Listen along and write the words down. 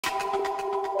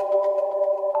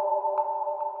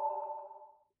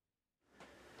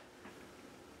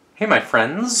Hey my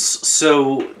friends,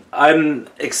 so I'm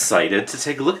excited to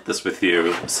take a look at this with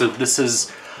you. So this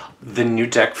is the new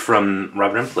deck from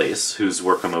Robert Place, whose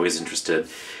work I'm always interested,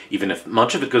 even if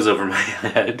much of it goes over my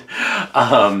head.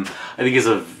 I think he's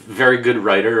a very good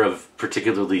writer of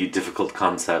particularly difficult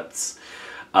concepts.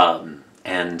 I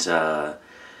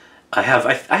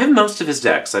have most of his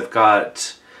decks. I've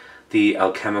got the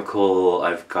Alchemical,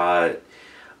 I've got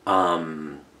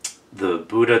the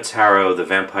Buddha Tarot, the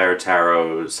Vampire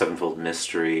Tarot, Sevenfold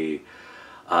Mystery,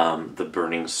 the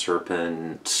Burning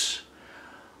Serpent.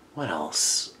 What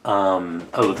else?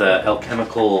 Oh, the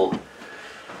Alchemical.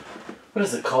 What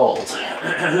is it called?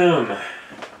 The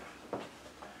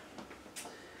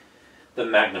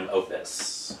Magnum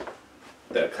Opus.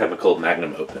 The Alchemical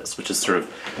Magnum Opus, which is sort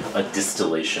of a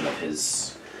distillation of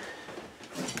his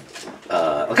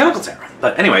Alchemical Tarot.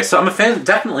 But anyway, so I'm a fan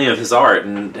definitely of his art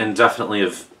and definitely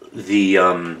of the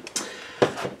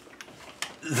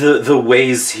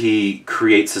ways he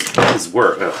creates his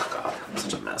work. Oh god, I'm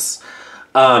such a mess.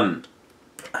 I'm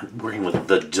working with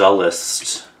the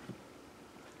dullest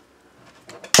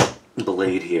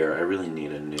blade here. I really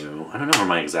need a new. I don't know where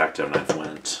my X-Acto knife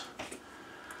went.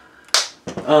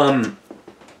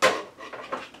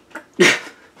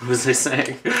 What was I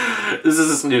saying? This is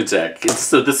this new deck.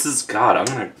 This is God. I'm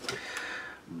gonna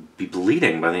be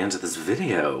bleeding by the end of this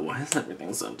video. Why is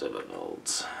everything so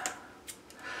difficult?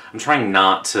 I'm trying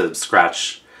not to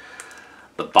scratch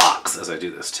the box as I do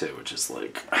this too, which is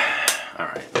like, all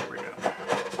right, there we go.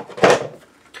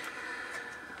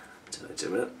 Did I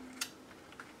do it?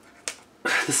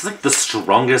 This is like the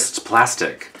strongest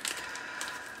plastic.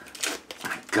 Oh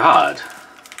my God.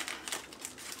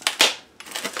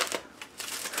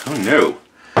 Oh no.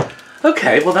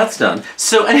 Okay, well that's done.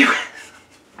 So anyway.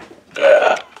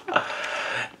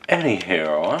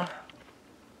 Anywho.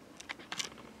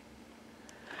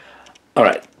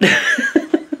 Alright.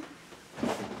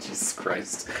 Jesus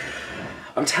Christ.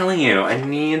 I'm telling you, I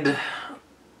need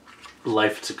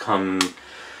life to come to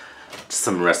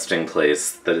some resting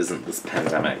place that isn't this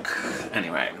pandemic.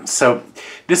 Anyway, so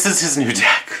this is his new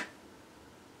deck.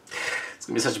 It's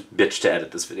gonna be such a bitch to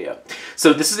edit this video.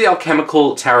 So this is the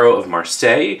Alchemical Tarot of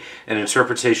Marseille, an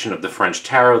interpretation of the French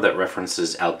tarot that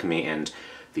references alchemy and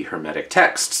the Hermetic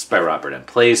texts by Robert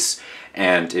Place,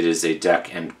 and it is a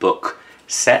deck and book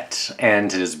set,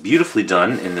 and it is beautifully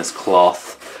done in this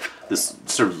cloth, this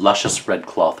sort of luscious red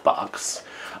cloth box,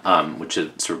 which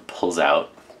it sort of pulls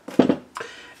out,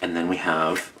 and then we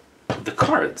have the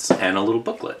cards and a little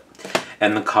booklet,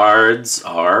 and the cards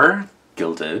are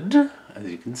gilded. As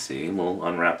you can see, we'll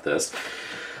unwrap this.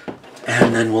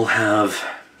 And then we'll have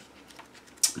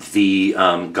the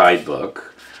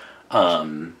guidebook.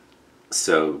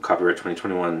 So, copyright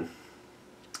 2021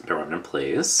 by Robert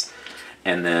Place.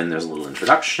 And then there's a little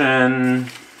introduction.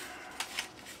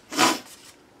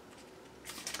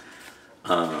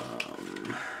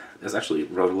 There's actually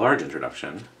wrote a large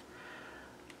introduction.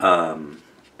 And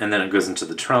then it goes into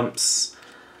the trumps.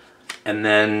 And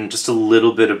then just a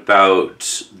little bit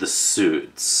about the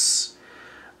suits.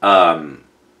 And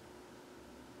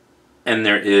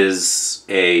there is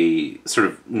a sort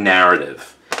of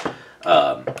narrative.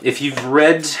 If you've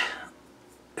read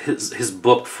his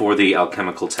book for the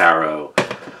Alchemical Tarot,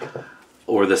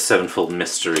 or the Sevenfold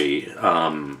Mystery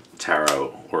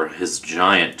Tarot, or his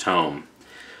giant tome,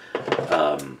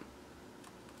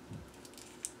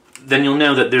 then you'll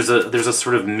know that there's a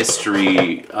sort of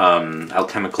mystery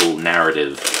alchemical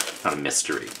narrative, not a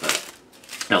mystery, but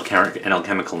an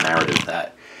alchemical narrative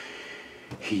that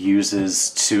he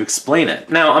uses to explain it.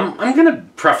 Now, I'm gonna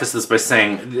preface this by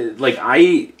saying, like,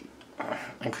 I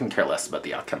couldn't care less about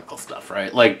the alchemical stuff,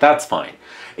 right? Like, that's fine.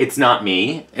 It's not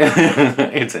me.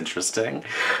 It's interesting.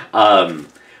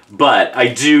 But I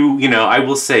do, I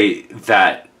will say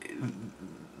that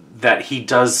he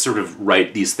does sort of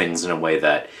write these things in a way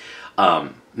that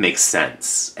makes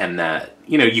sense, and that,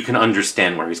 you can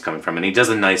understand where he's coming from. And he does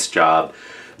a nice job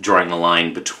drawing a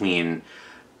line between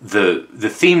the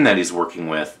theme that he's working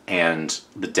with and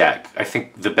the deck. I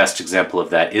think the best example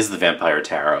of that is the Vampire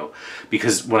Tarot,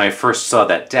 because when I first saw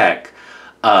that deck,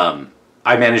 I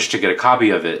managed to get a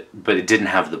copy of it, but it didn't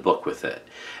have the book with it.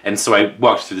 And so I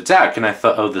walked through the deck and I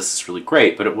thought, oh, this is really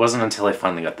great, but it wasn't until I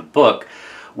finally got the book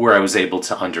where I was able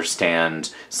to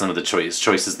understand some of the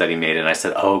choices that he made, and I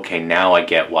said, oh, okay, now I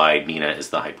get why Nina is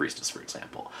the High Priestess, for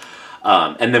example.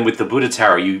 And then with the Buddha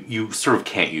Tarot, you sort of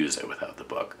can't use it without the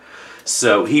book.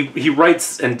 So he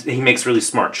writes and he makes really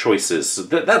smart choices. So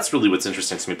that's really what's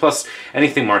interesting to me. Plus,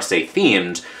 anything Marseille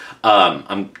themed,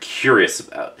 I'm curious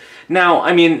about. Now,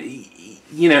 I mean,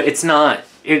 it's not.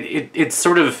 It's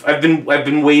sort of. I've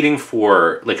been waiting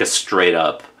for like a straight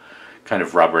up kind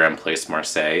of Robert M. Place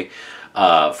Marseille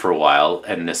for a while,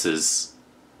 and this is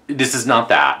not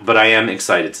that, but I am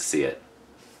excited to see it.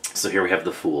 So here we have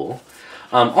the Fool.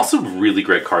 Also really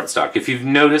great cardstock. If you've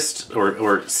noticed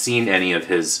or seen any of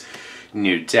his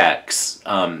new decks,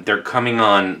 they're coming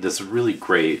on this really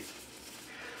great,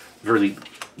 really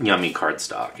yummy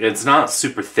cardstock. It's not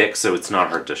super thick, so it's not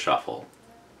hard to shuffle.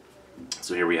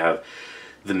 So here we have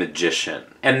the Magician.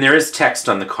 And there is text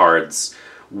on the cards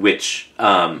which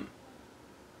I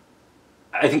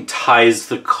think ties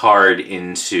the card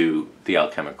into the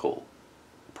alchemical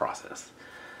process.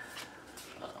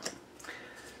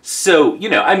 So, you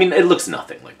know, I mean, it looks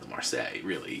nothing like the Marseille,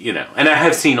 really, you know. And I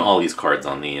have seen all these cards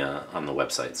on the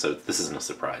website, so this isn't a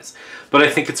surprise. But I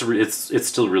think it's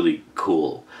still really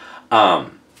cool.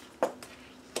 And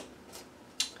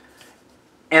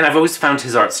I've always found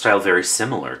his art style very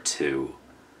similar to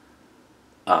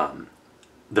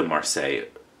the Marseille.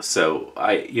 So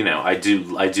I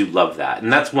do love that.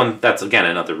 And that's again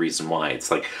another reason why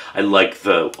it's like I like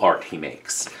the art he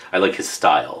makes. I like his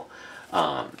style.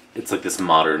 It's like this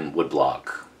modern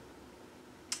woodblock.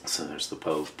 So there's the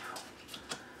Pope.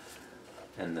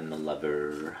 And then the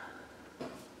Lover.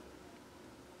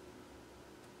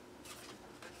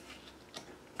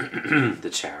 The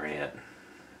Chariot.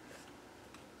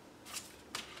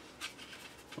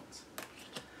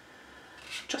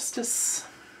 Justice.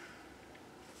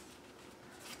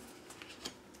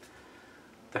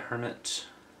 The Hermit.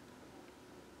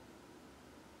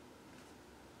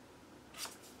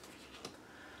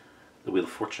 The Wheel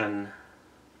of Fortune.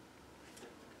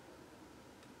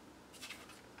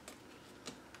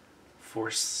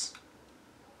 Force.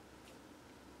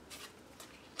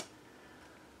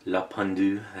 La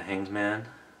Pendue, the Hanged Man.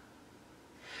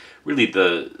 Really,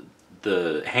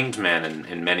 the Hanged Man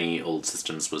in many old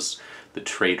systems was the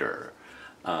traitor.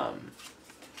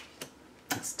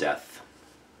 It's death.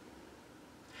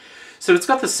 So it's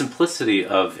got the simplicity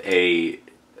of a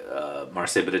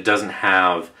Marseille, but it doesn't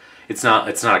have. It's not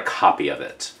a copy of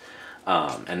it.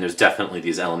 And there's definitely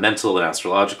these elemental and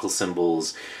astrological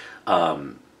symbols.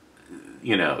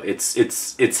 You know,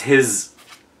 it's his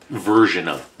version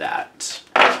of that.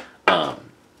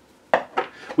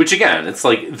 Which again, it's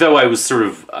like, though I was sort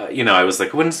of, you know, I was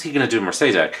like, when is he going to do a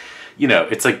Marseille deck? You know,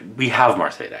 it's like, we have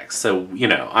Marseille decks. So, you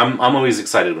know, I'm always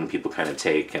excited when people kind of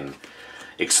take and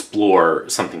explore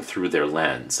something through their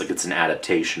lens. Like, it's an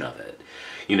adaptation of it.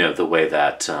 You know, the way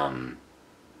that,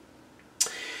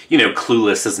 you know,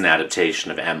 Clueless is an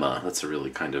adaptation of Emma. That's a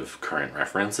really kind of current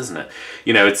reference, isn't it?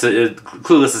 You know,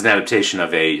 Clueless is an adaptation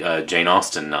of a Jane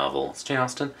Austen novel. It's Jane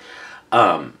Austen?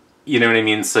 You know what I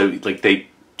mean? So, like, they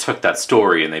took that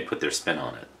story and they put their spin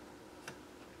on it.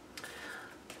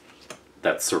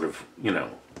 That's sort of, you know,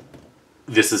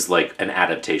 this is like an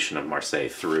adaptation of Marseille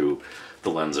through the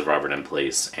lens of Robert M.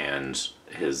 Place and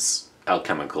his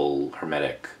alchemical,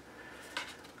 hermetic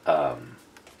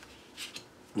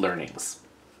learnings.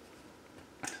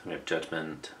 We have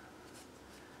Judgment.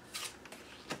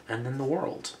 And then the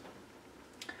World.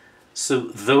 So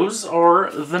those are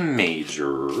the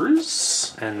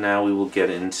majors. And now we will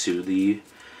get into the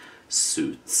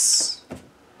suits.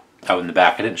 Oh, in the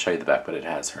back, I didn't show you the back, but it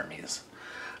has Hermes,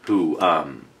 who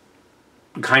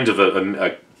kind of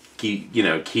a key, you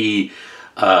know, key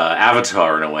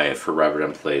avatar in a way for Robert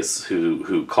M. Place,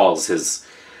 who calls his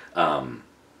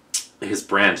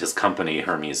brand, his company,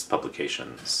 Hermes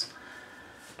Publications.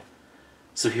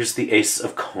 So here's the Ace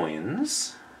of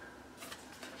Coins.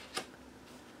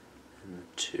 And the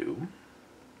 2.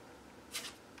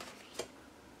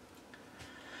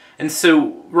 And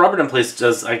so Robert M. Place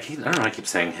does, I don't know, I keep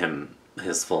saying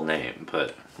his full name,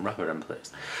 but Robert M.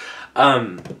 Place.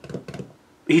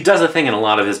 He does a thing in a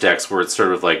lot of his decks where it's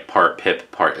sort of like part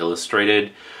pip, part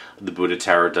illustrated. The Buddha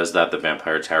Tower does that, the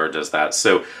Vampire Tower does that.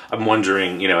 So I'm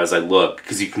wondering, you know, as I look,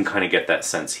 because you can kind of get that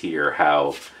sense here,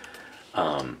 how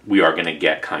we are going to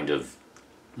get kind of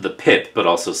the pip, but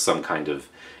also some kind of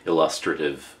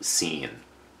illustrative scene.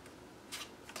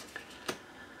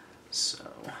 So...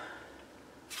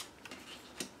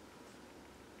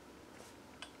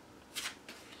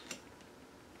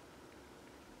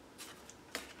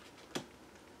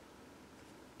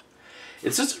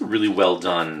 it's just a really well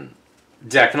done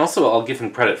deck, and also I'll give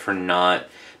him credit for not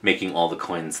making all the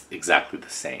coins exactly the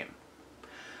same,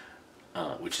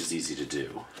 which is easy to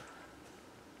do.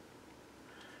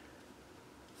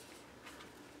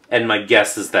 And my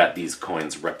guess is that these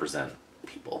coins represent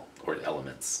people or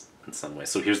elements in some way.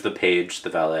 So here's the Page, the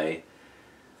Valet,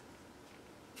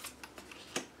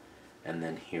 and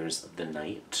then here's the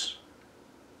Knight,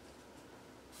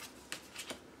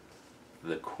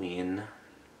 the Queen,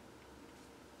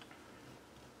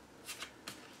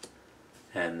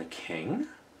 and the king.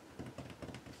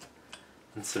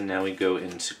 And so now we go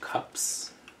into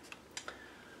cups.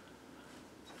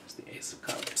 There's the ace of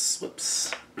cups.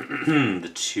 Whoops.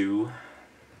 The 2.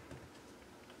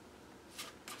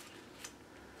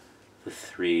 The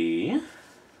 3.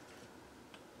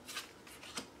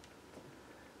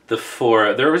 The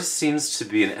 4. There seems to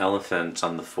be an elephant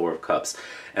on the 4 of cups,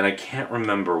 and I can't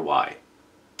remember why.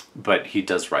 But he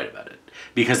does write about it.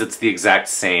 Because it's the exact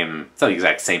same, it's not the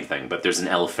exact same thing, but there's an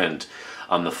elephant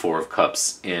on the 4 of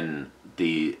cups in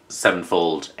the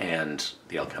Sevenfold and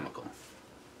the Alchemical.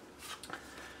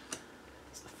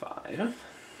 It's the 5.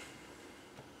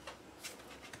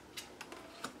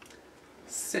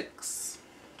 6.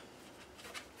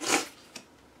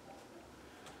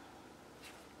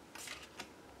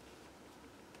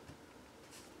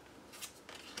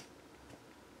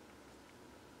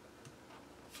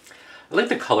 I like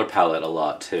the color palette a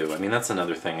lot, too. I mean, that's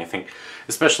another thing. I think,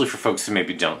 especially for folks who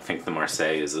maybe don't think the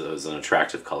Marseille is an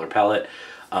attractive color palette,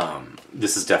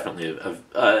 this is definitely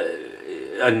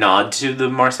a nod to the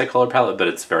Marseille color palette, but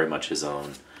it's very much his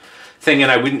own thing.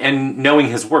 And knowing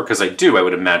his work, as I do, I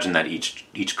would imagine that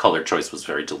each color choice was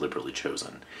very deliberately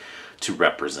chosen to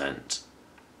represent,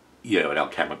 you know, an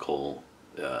alchemical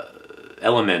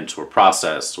element or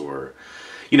process or...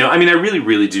 You know, I mean, I really,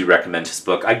 really do recommend his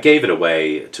book. I gave it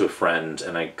away to a friend,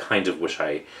 and I kind of wish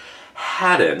I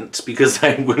hadn't, because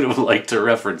I would have liked to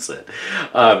reference it.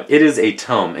 It is a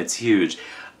tome. It's huge.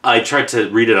 I tried to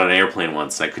read it on an airplane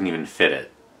once, and I couldn't even fit it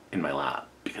in my lap,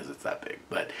 because it's that big.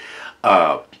 But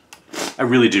I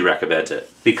really do recommend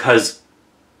it, because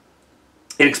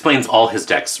it explains all his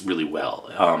decks really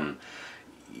well.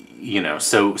 You know,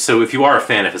 so if you are a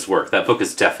fan of his work, that book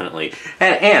is definitely...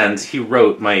 And he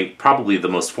wrote probably the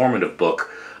most formative book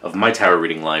of my tarot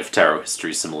reading life, Tarot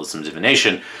History, Symbolism,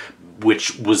 Divination,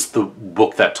 which was the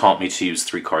book that taught me to use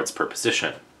 3 cards per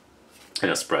position in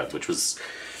a spread, which was,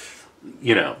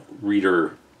 you know,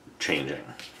 reader changing.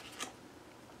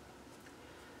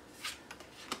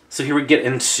 So here we get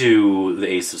into the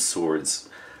Ace of Swords.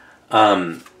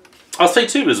 I'll say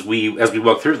too, as we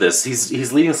walk through this,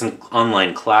 he's leading some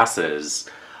online classes.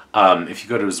 If you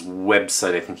go to his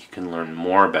website, I think you can learn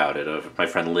more about it. My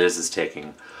friend Liz is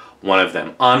taking one of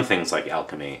them on things like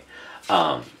alchemy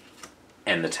and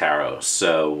the tarot.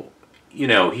 So, you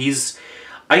know,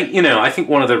 I think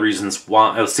one of the reasons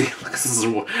why... Oh, see, this is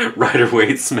a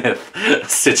Rider-Waite-Smith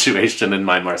situation in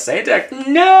my Marseille deck.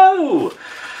 No!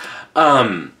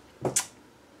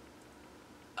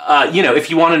 You know, if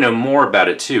you want to know more about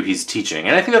it too, he's teaching.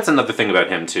 And I think that's another thing about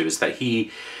him too, is that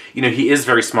he is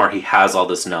very smart. He has all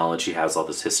this knowledge, he has all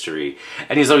this history,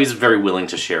 and he's always very willing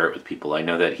to share it with people. I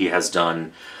know that he has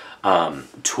done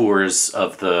tours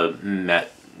of the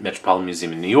Metropolitan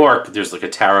Museum in New York. There's like a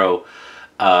tarot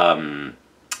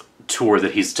tour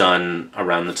that he's done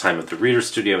around the time of the Reader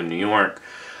Studio in New York.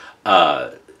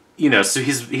 You know, so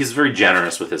he's very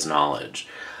generous with his knowledge.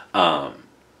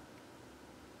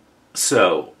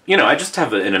 So, you know, I just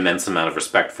have an immense amount of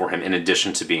respect for him, in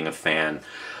addition to being a fan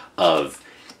of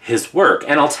his work.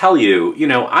 And I'll tell you, you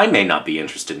know, I may not be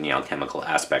interested in the alchemical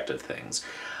aspect of things,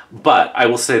 but I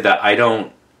will say that I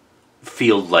don't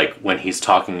feel like when he's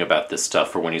talking about this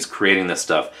stuff or when he's creating this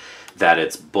stuff that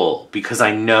it's bull, because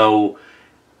I know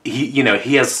he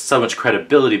has so much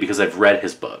credibility because I've read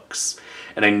his books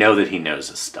and I know that he knows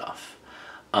his stuff.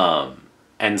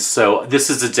 And so this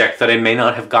is a deck that I may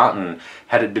not have gotten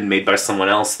had it been made by someone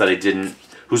else that I didn't,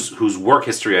 whose work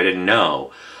history I didn't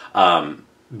know.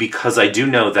 Because I do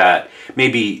know that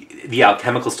maybe the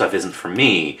alchemical stuff isn't for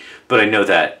me, but I know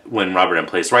that when Robert M.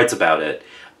 Place writes about it,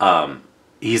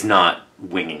 he's not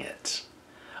winging it.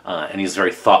 And he's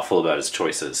very thoughtful about his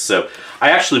choices. So I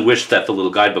actually wish that the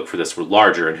little guidebook for this were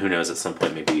larger, and who knows, at some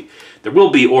point maybe there will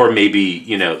be, or maybe,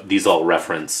 you know, these all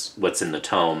reference what's in the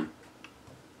tome.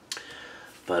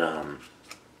 But,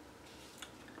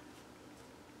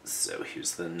 so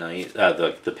here's the knight,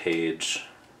 the page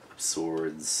of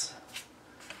swords.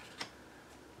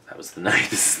 That was the knight,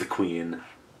 this is the queen.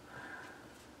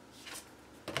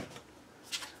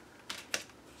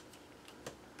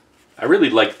 I really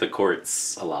like the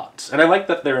courts a lot, and I like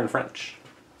that they're in French.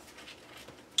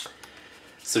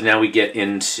 So now we get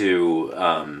into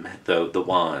the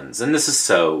wands, and this is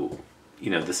so... You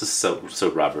know, this is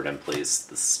so Robert M. Place,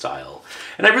 this style.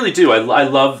 And I really do. I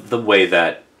love the way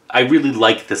that... I really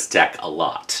like this deck a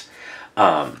lot.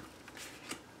 And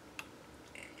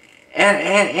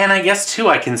I guess, too,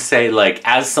 I can say, like,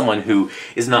 as someone who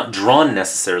is not drawn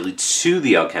necessarily to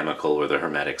the alchemical or the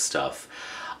hermetic stuff,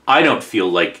 I don't feel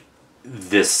like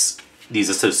these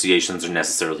associations are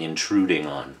necessarily intruding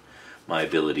on my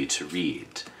ability to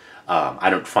read. I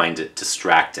don't find it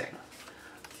distracting,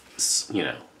 you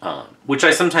know, which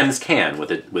I sometimes can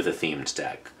with a themed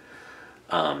deck.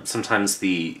 Sometimes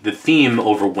the theme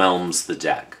overwhelms the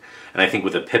deck, and I think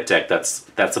with a pip deck,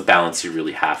 that's a balance you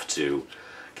really have to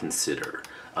consider,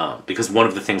 because one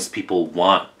of the things people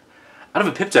want out of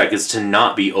a pip deck is to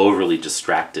not be overly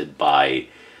distracted by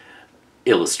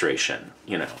illustration,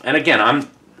 you know. And again, I'm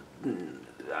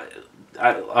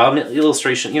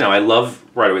illustration, you know, I love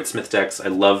Rider-Waite-Smith decks, I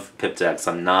love pip decks,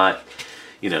 I'm not,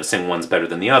 you know, saying one's better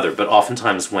than the other, but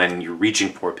oftentimes when you're reaching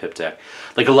for a pip deck,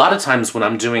 like a lot of times when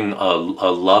I'm doing a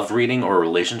love reading or a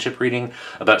relationship reading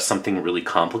about something really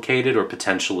complicated or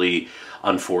potentially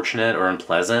unfortunate or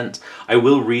unpleasant, I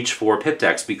will reach for pip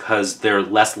decks because they're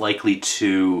less likely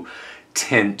to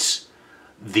tint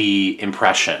the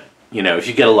impression. You know, if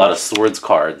you get a lot of swords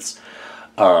cards,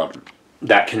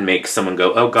 that can make someone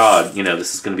go, oh God, you know,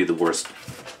 this is going to be the worst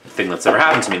thing that's ever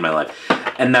happened to me in my life.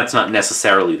 And that's not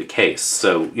necessarily the case.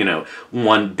 So, you know,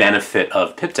 one benefit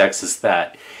of pip decks is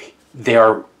that they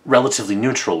are relatively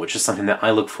neutral, which is something that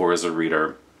I look for as a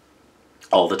reader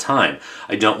all the time.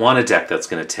 I don't want a deck that's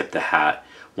going to tip the hat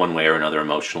one way or another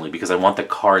emotionally, because I want the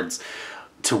cards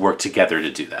to work together to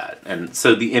do that. And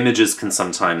so the images can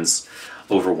sometimes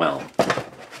overwhelm.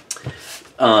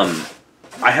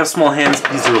 I have small hands.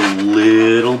 These are a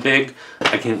little big.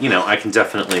 I can, you know, I can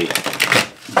definitely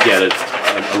get it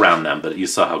around them, but you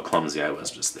saw how clumsy I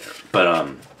was just there.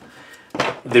 But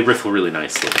they riffle really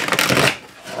nicely.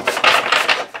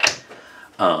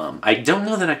 I don't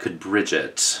know that I could bridge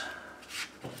it.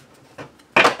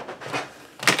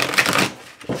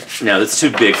 No, it's too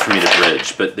big for me to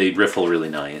bridge, but they riffle really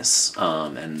nice.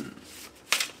 And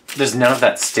there's none of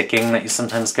that sticking that you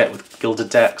sometimes get with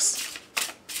gilded decks.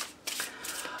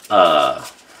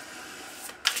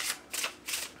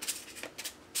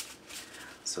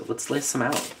 So let's lay some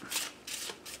out.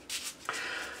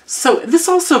 So this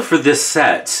also for this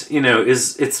set, you know,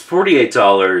 it's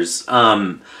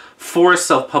 $48 for a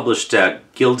self-published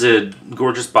deck, gilded,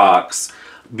 gorgeous box,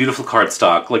 beautiful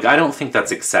cardstock. Like, I don't think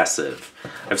that's excessive.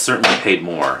 I've certainly paid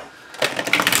more.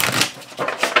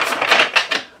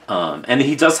 And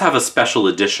he does have a special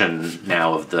edition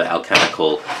now of the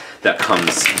Alchemical that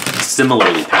comes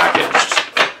similarly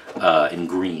packaged in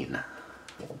green.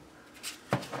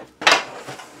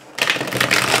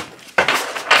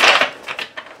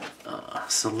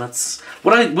 So let's...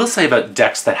 What I will say about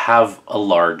decks that have a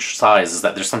large size is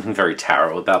that there's something very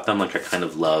tarot about them. Like, I kind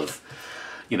of love,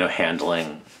 you know,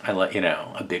 handling, you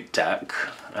know, a big deck,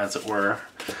 as it were.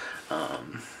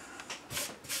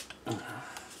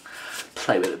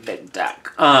 Play with a big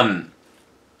deck.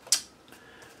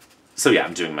 So yeah,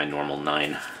 I'm doing my normal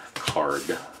 9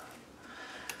 card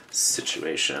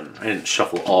situation. I didn't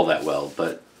shuffle all that well,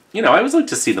 but, you know, I always like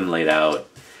to see them laid out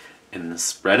in the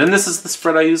spread, and this is the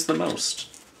spread I use the most.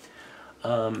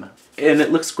 And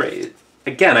it looks great.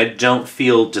 Again, I don't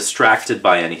feel distracted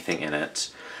by anything in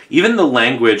it. Even the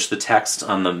language, the text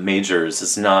on the majors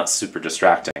is not super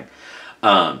distracting.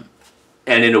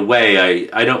 And in a way,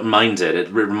 I don't mind it. It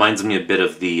reminds me a bit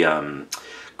of the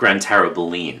Grand Tarot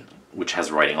Bellini, which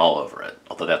has writing all over it,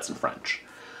 although that's in French.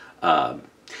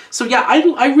 So yeah,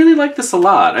 I really like this a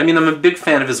lot. I mean, I'm a big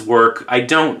fan of his work.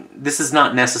 This is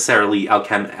not necessarily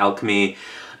alchemy,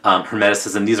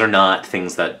 hermeticism. These are not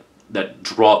things that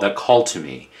call to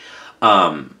me.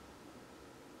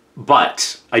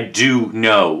 But I do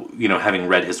know, you know, having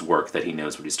read his work, that he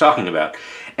knows what he's talking about.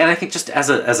 And I think just as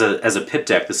a pip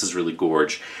deck, this is really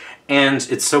gorge. And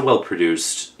it's so well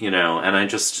produced, you know, and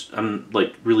I'm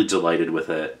like really delighted with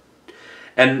it.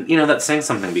 And, you know, that's saying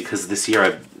something, because this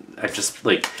year I've just,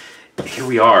 like, here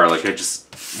we are, like, I just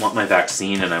want my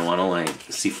vaccine and I want to, like,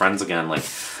 see friends again. Like,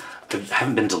 I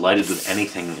haven't been delighted with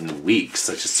anything in weeks.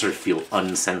 I just sort of feel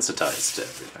unsensitized to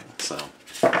everything, so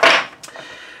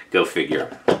go figure.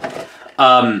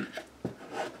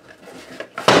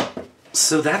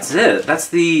 So that's it. That's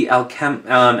the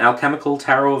Alchemical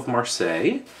Tarot of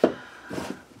Marseille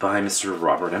by Mr.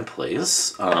 Robert M.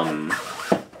 Place.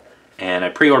 And I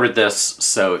pre-ordered this,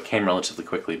 so it came relatively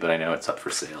quickly, but I know it's up for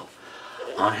sale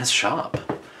on his shop.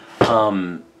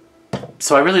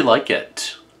 So I really like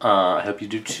it. I hope you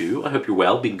do too. I hope you're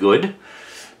well, be good,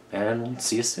 and we'll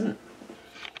see you soon.